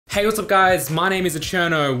Hey, what's up guys? My name is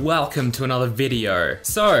Cherno. Welcome to another video.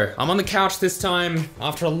 So, I'm on the couch this time.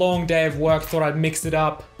 After a long day of work, thought I'd mix it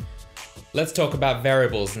up. Let's talk about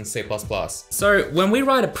variables in C++. So, when we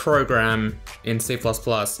write a program in C++,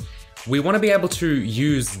 we want to be able to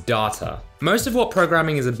use data. Most of what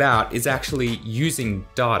programming is about is actually using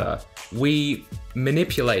data. We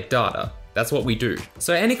manipulate data. That's what we do.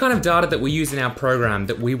 So any kind of data that we use in our program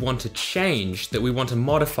that we want to change, that we want to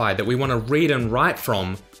modify, that we want to read and write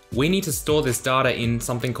from, we need to store this data in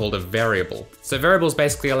something called a variable. So variables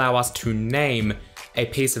basically allow us to name a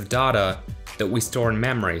piece of data that we store in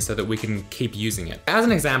memory so that we can keep using it. As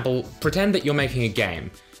an example, pretend that you're making a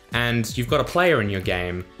game and you've got a player in your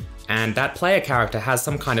game and that player character has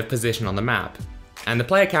some kind of position on the map. And the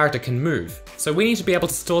player character can move. So we need to be able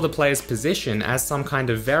to store the player's position as some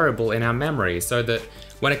kind of variable in our memory so that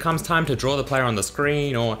when it comes time to draw the player on the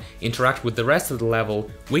screen or interact with the rest of the level,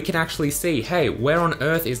 we can actually see, hey, where on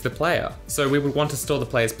earth is the player? So we would want to store the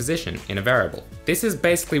player's position in a variable. This is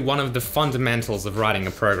basically one of the fundamentals of writing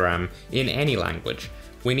a program in any language.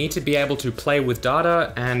 We need to be able to play with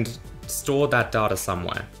data and store that data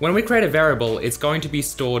somewhere. When we create a variable, it's going to be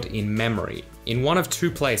stored in memory, in one of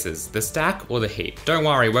two places, the stack or the heap. Don't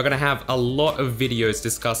worry, we're gonna have a lot of videos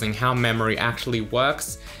discussing how memory actually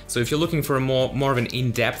works, so if you're looking for a more of an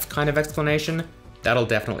in-depth kind of explanation, that'll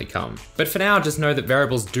definitely come. But for now, just know that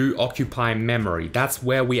variables do occupy memory. That's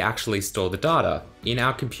where we actually store the data, in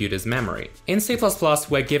our computer's memory. In C++,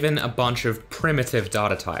 we're given a bunch of primitive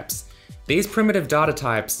data types. These primitive data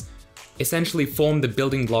types essentially form the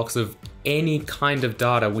building blocks of any kind of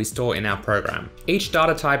data we store in our program. Each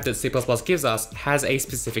data type that C++ gives us has a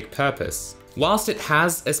specific purpose. Whilst it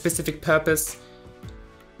has a specific purpose,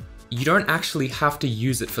 you don't actually have to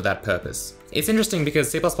use it for that purpose. It's interesting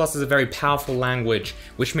because C++ is a very powerful language,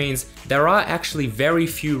 which means there are actually very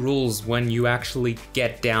few rules when you actually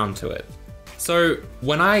get down to it. So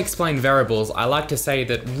when I explain variables, I like to say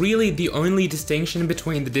that really the only distinction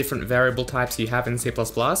between the different variable types you have in C++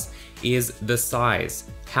 is the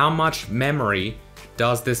size. How much memory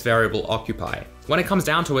does this variable occupy? When it comes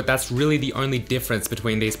down to it, that's really the only difference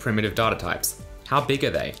between these primitive data types. How big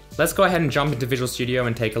are they? Let's go ahead and jump into Visual Studio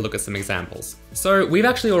and take a look at some examples. So we've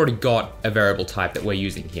actually already got a variable type that we're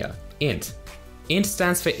using here, int. Int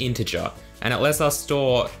stands for integer, and it lets us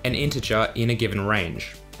store an integer in a given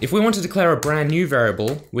range. If we want to declare a brand new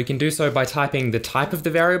variable, we can do so by typing the type of the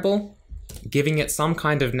variable, giving it some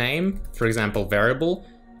kind of name, for example, variable,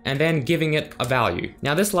 and then giving it a value.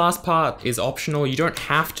 Now this last part is optional. You don't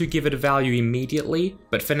have to give it a value immediately,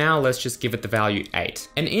 but for now, let's just give it the value 8.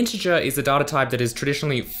 An integer is a data type that is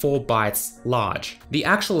traditionally 4 bytes large. The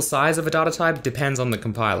actual size of a data type depends on the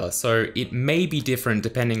compiler, so it may be different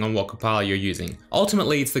depending on what compiler you're using.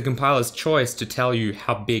 Ultimately, it's the compiler's choice to tell you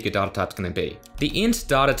how big a data type's gonna be. The int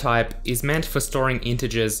data type is meant for storing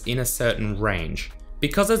integers in a certain range.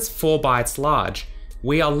 Because it's 4 bytes large,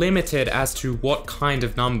 we are limited as to what kind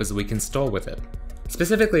of numbers we can store with it.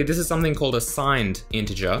 Specifically, this is something called a signed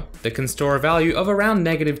integer that can store a value of around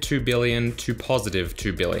 -2 billion to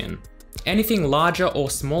 +2 billion. Anything larger or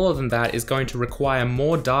smaller than that is going to require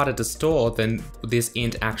more data to store than this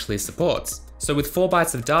int actually supports. So with 4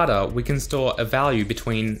 bytes of data, we can store a value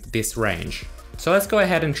between this range. So let's go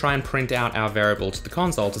ahead and try and print out our variable to the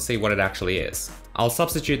console to see what it actually is. I'll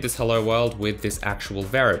substitute this hello world with this actual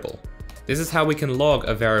variable. This is how we can log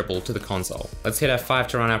a variable to the console. Let's hit F5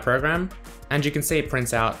 to run our program, and you can see it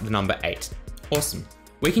prints out the number 8. Awesome.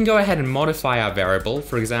 We can go ahead and modify our variable,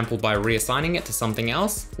 for example, by reassigning it to something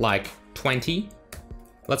else, like 20.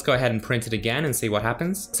 Let's go ahead and print it again and see what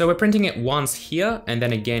happens. So we're printing it once here and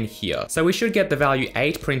then again here. So we should get the value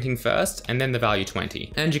 8 printing first and then the value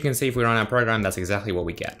 20. And you can see if we run our program, that's exactly what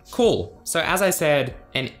we get. Cool. So as I said,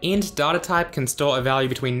 an int data type can store a value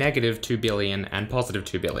between -2 billion and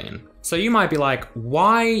 +2 billion. So you might be like,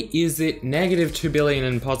 why is it -2 billion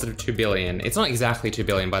and +2 billion? It's not exactly 2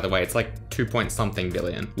 billion, by the way. It's like 2 point something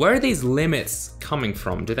billion. Where are these limits coming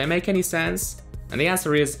from? Do they make any sense? And the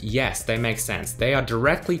answer is yes, they make sense. They are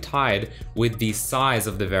directly tied with the size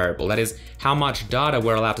of the variable, that is, how much data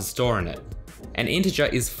we're allowed to store in it. An integer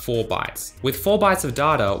is 4 bytes. With 4 bytes of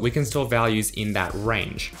data, we can store values in that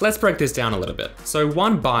range. Let's break this down a little bit. So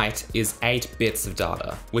 1 byte is 8 bits of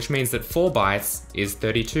data, which means that 4 bytes is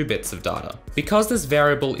 32 bits of data. Because this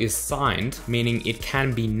variable is signed, meaning it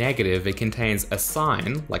can be negative, it contains a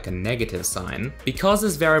sign, like a negative sign. Because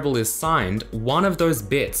this variable is signed, one of those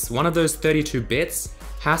bits, one of those 32 bits,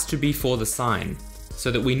 has to be for the sign, so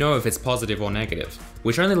that we know if it's positive or negative,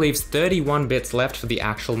 which only leaves 31 bits left for the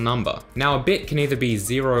actual number. Now a bit can either be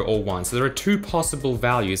 0 or 1, so there are 2 possible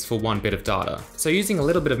values for 1 bit of data. So using a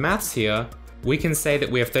little bit of maths here, we can say that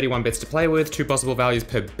we have 31 bits to play with, 2 possible values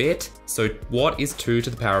per bit. So what is 2 to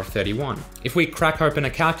the power of 31? If we crack open a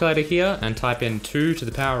calculator here and type in 2 to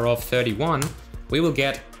the power of 31, we will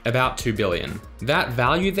get about 2 billion. That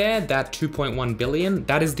value there, that 2.1 billion,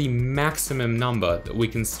 that is the maximum number that we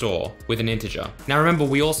can store with an integer. Now remember,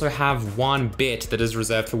 we also have 1 bit that is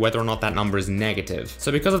reserved for whether or not that number is negative.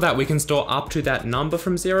 So because of that, we can store up to that number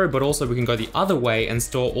from 0, but also we can go the other way and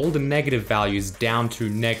store all the negative values down to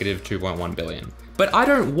negative 2.1 billion. But I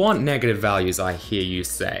don't want negative values, I hear you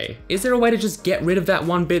say. Is there a way to just get rid of that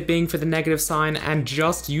 1 bit being for the negative sign and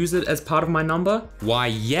just use it as part of my number? Why,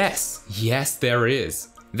 yes. Yes, there is.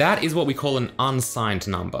 That is what we call an unsigned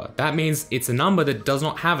number. That means it's a number that does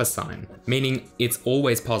not have a sign, meaning it's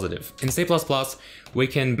always positive. In C++, we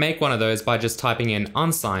can make one of those by just typing in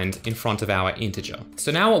unsigned in front of our integer.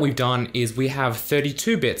 So now what we've done is we have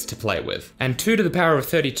 32 bits to play with. And 2 to the power of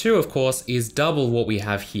 32, of course, is double what we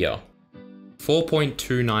have here.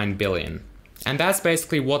 4.29 billion. And that's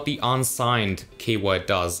basically what the unsigned keyword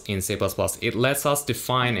does in C++. It lets us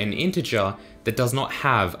define an integer that does not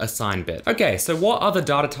have a signed bit. Okay, so what other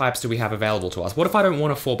data types do we have available to us? What if I don't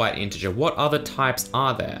want a 4-byte integer? What other types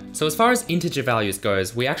are there? So as far as integer values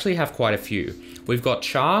goes, we actually have quite a few. We've got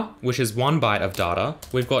char, which is 1 byte of data.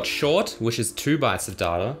 We've got short, which is 2 bytes of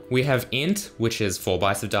data. We have int, which is 4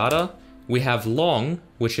 bytes of data. We have long,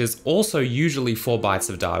 which is also usually 4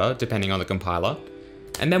 bytes of data, depending on the compiler.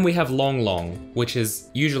 And then we have long, which is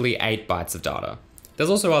usually 8 bytes of data. There's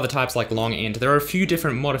also other types like long int. There are a few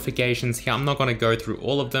different modifications here. I'm not going to go through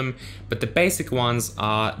all of them, but the basic ones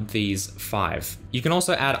are these 5. You can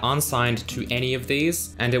also add unsigned to any of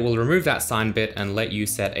these, and it will remove that signed bit and let you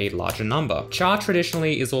set a larger number. Char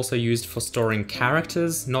traditionally is also used for storing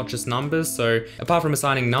characters, not just numbers. So apart from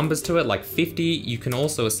assigning numbers to it, like 50, you can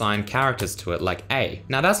also assign characters to it, like A.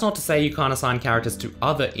 Now that's not to say you can't assign characters to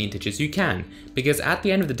other integers. You can, because at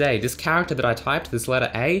the end of the day, this character that I typed, this letter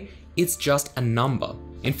A, it's just a number.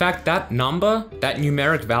 In fact, that number, that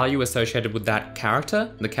numeric value associated with that character,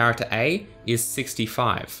 the character A, is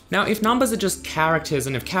 65. Now, if numbers are just characters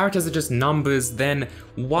and if characters are just numbers, then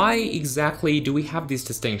why exactly do we have this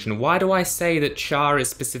distinction? Why do I say that char is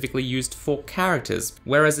specifically used for characters,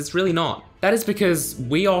 whereas it's really not? That is because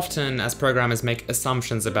we often, as programmers, make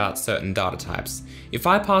assumptions about certain data types. If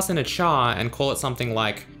I pass in a char and call it something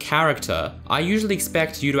like character, I usually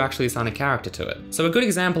expect you to actually assign a character to it. So a good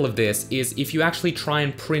example of this is if you actually try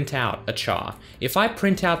and print out a char. If I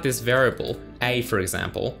print out this variable, A for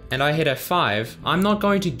example, and I hit F5, I'm not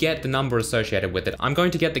going to get the number associated with it. I'm going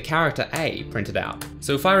to get the character A printed out.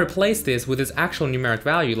 So if I replace this with its actual numeric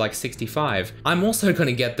value, like 65, I'm also going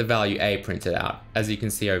to get the value A printed out, as you can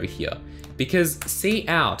see over here. Because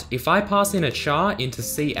cout, if I pass in a char into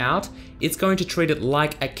cout, it's going to treat it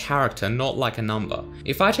like a character, not like a number.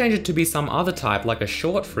 If I change it to be some other type, like a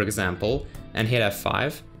short for example, and hit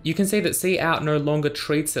F5, you can see that cout no longer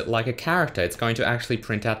treats it like a character. It's going to actually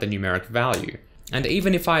print out the numeric value. And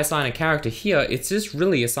even if I assign a character here, it's just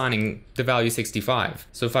really assigning the value 65.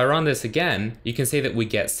 So if I run this again, you can see that we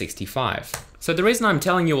get 65. So the reason I'm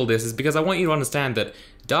telling you all this is because I want you to understand that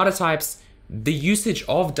data types, the usage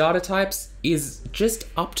of data types is just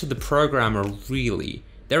up to the programmer, really.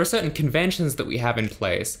 There are certain conventions that we have in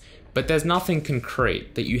place, but there's nothing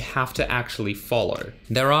concrete that you have to actually follow.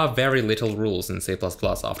 There are very little rules in C++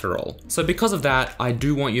 after all. So because of that, I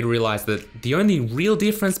do want you to realize that the only real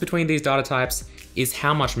difference between these data types is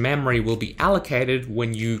how much memory will be allocated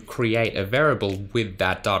when you create a variable with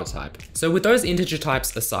that data type. So with those integer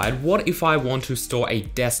types aside, what if I want to store a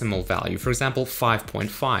decimal value? For example,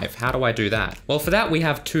 5.5. How do I do that? Well, for that we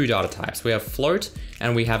have 2 data types. We have float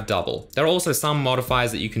and we have double. There are also some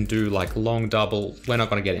modifiers that you can do like long double. We're not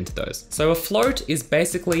going to get into those. So a float is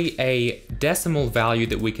basically a decimal value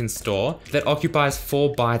that we can store that occupies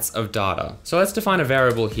 4 bytes of data. So let's define a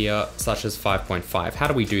variable here such as 5.5. How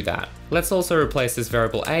do we do that? Let's also replace this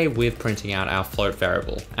variable A with printing out our float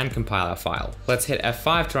variable and compile our file. Let's hit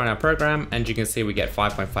F5 to run our program and you can see we get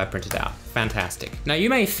 5.5 printed out. Fantastic. Now you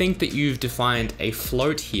may think that you've defined a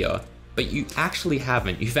float here, but you actually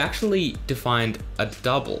haven't. You've actually defined a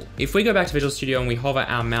double. If we go back to Visual Studio and we hover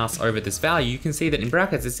our mouse over this value, you can see that in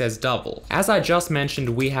brackets it says double. As I just mentioned,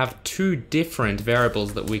 we have 2 different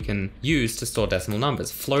variables that we can use to store decimal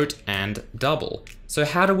numbers, float and double. So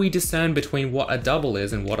how do we discern between what a double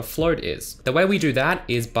is and what a float is? The way we do that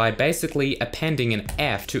is by basically appending an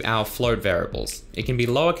F to our float variables. It can be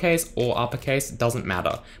lowercase or uppercase, doesn't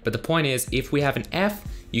matter. But the point is, if we have an F,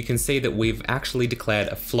 you can see that we've actually declared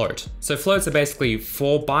a float. So floats are basically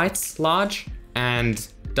 4 bytes large and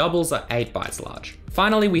doubles are 8 bytes large.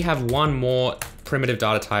 Finally, we have one more primitive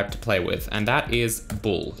data type to play with, and that is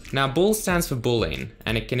bool. Now bool stands for boolean,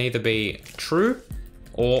 and it can either be true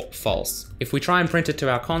or false. If we try and print it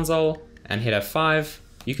to our console and hit F5,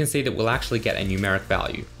 you can see that we'll actually get a numeric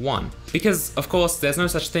value, 1. Because of course there's no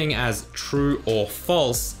such thing as true or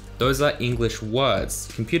false. Those are English words.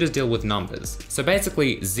 Computers deal with numbers. So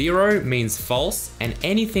basically 0 means false, and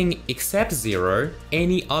anything except 0,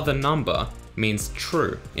 any other number, means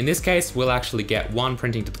true. In this case, we'll actually get 1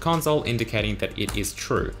 printing to the console, indicating that it is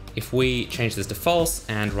true. If we change this to false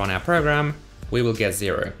and run our program, we will get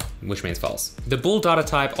 0, which means false. The bool data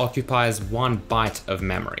type occupies 1 byte of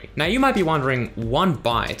memory. Now you might be wondering, 1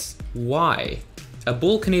 byte? Why? A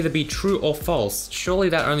bool can either be true or false. Surely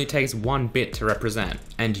that only takes 1 bit to represent.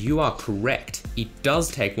 And you are correct. It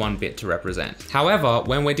does take 1 bit to represent. However,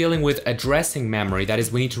 when we're dealing with addressing memory, that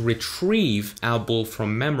is, we need to retrieve our bool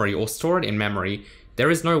from memory or store it in memory,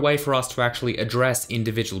 there is no way for us to actually address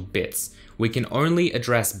individual bits. We can only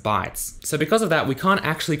address bytes. So because of that, we can't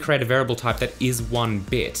actually create a variable type that is 1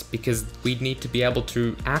 bit, because we'd need to be able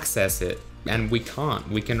to access it. And we can't,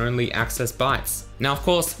 we can only access bytes. Now, of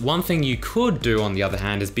course, one thing you could do on the other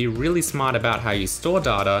hand is be really smart about how you store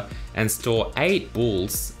data and store 8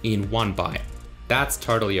 bools in 1 byte. That's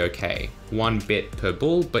totally okay. 1 bit per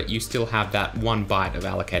bool, but you still have that 1 byte of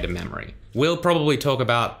allocated memory. We'll probably talk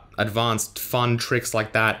about advanced fun tricks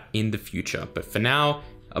like that in the future, but for now,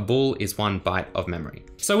 a bool is 1 byte of memory.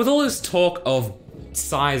 So with all this talk of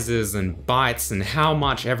sizes and bytes and how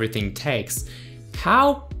much everything takes,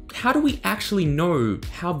 how do we actually know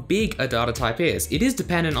how big a data type is? It is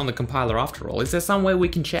dependent on the compiler after all. Is there some way we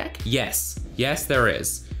can check? Yes, there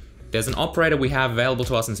is. There's an operator we have available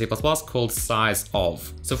to us in C++ called size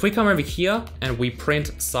of. So if we come over here and we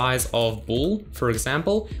print size of bool, for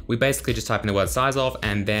example, we basically just type in the word size of,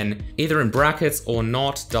 and then either in brackets or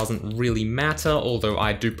not, doesn't really matter, although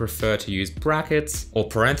I do prefer to use brackets, or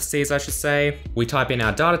parentheses I should say. We type in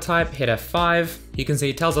our data type, hit F5, you can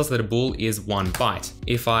see it tells us that a bool is 1 byte.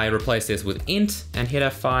 If I replace this with int and hit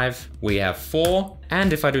F5, we have 4,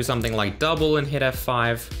 and if I do something like double and hit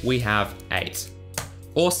F5, we have 8.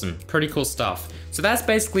 Awesome, pretty cool stuff. So that's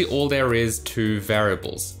basically all there is to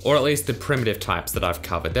variables, or at least the primitive types that I've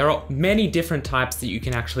covered. There are many different types that you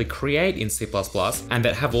can actually create in C++ and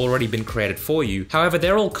that have already been created for you. However,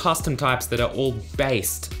 they're all custom types that are all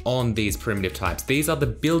based on these primitive types. These are the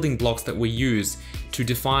building blocks that we use to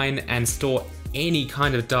define and store any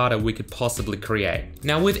kind of data we could possibly create.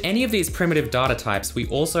 Now, with any of these primitive data types, we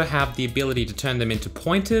also have the ability to turn them into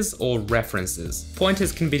pointers or references.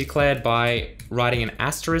 Pointers can be declared by writing an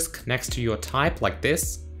asterisk next to your type like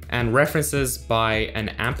this, and references by an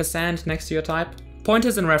ampersand next to your type.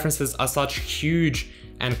 Pointers and references are such huge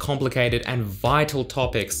and complicated and vital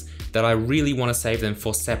topics that I really want to save them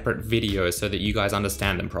for separate videos so that you guys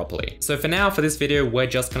understand them properly. So for now, for this video, we're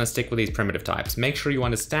just going to stick with these primitive types. Make sure you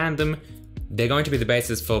understand them. They're going to be the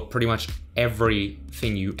basis for pretty much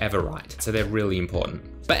everything you ever write, so they're really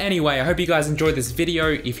important. But anyway, I hope you guys enjoyed this video.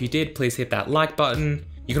 If you did, please hit that like button.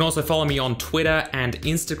 You can also follow me on Twitter and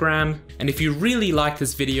Instagram. And if you really like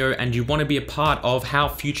this video and you want to be a part of how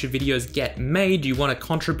future videos get made, you want to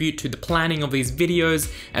contribute to the planning of these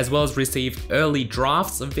videos, as well as receive early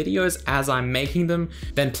drafts of videos as I'm making them,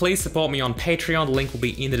 then please support me on Patreon. The link will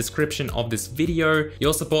be in the description of this video.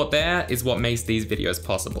 Your support there is what makes these videos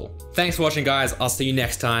possible. Thanks for watching, guys. I'll see you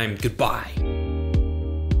next time. Goodbye.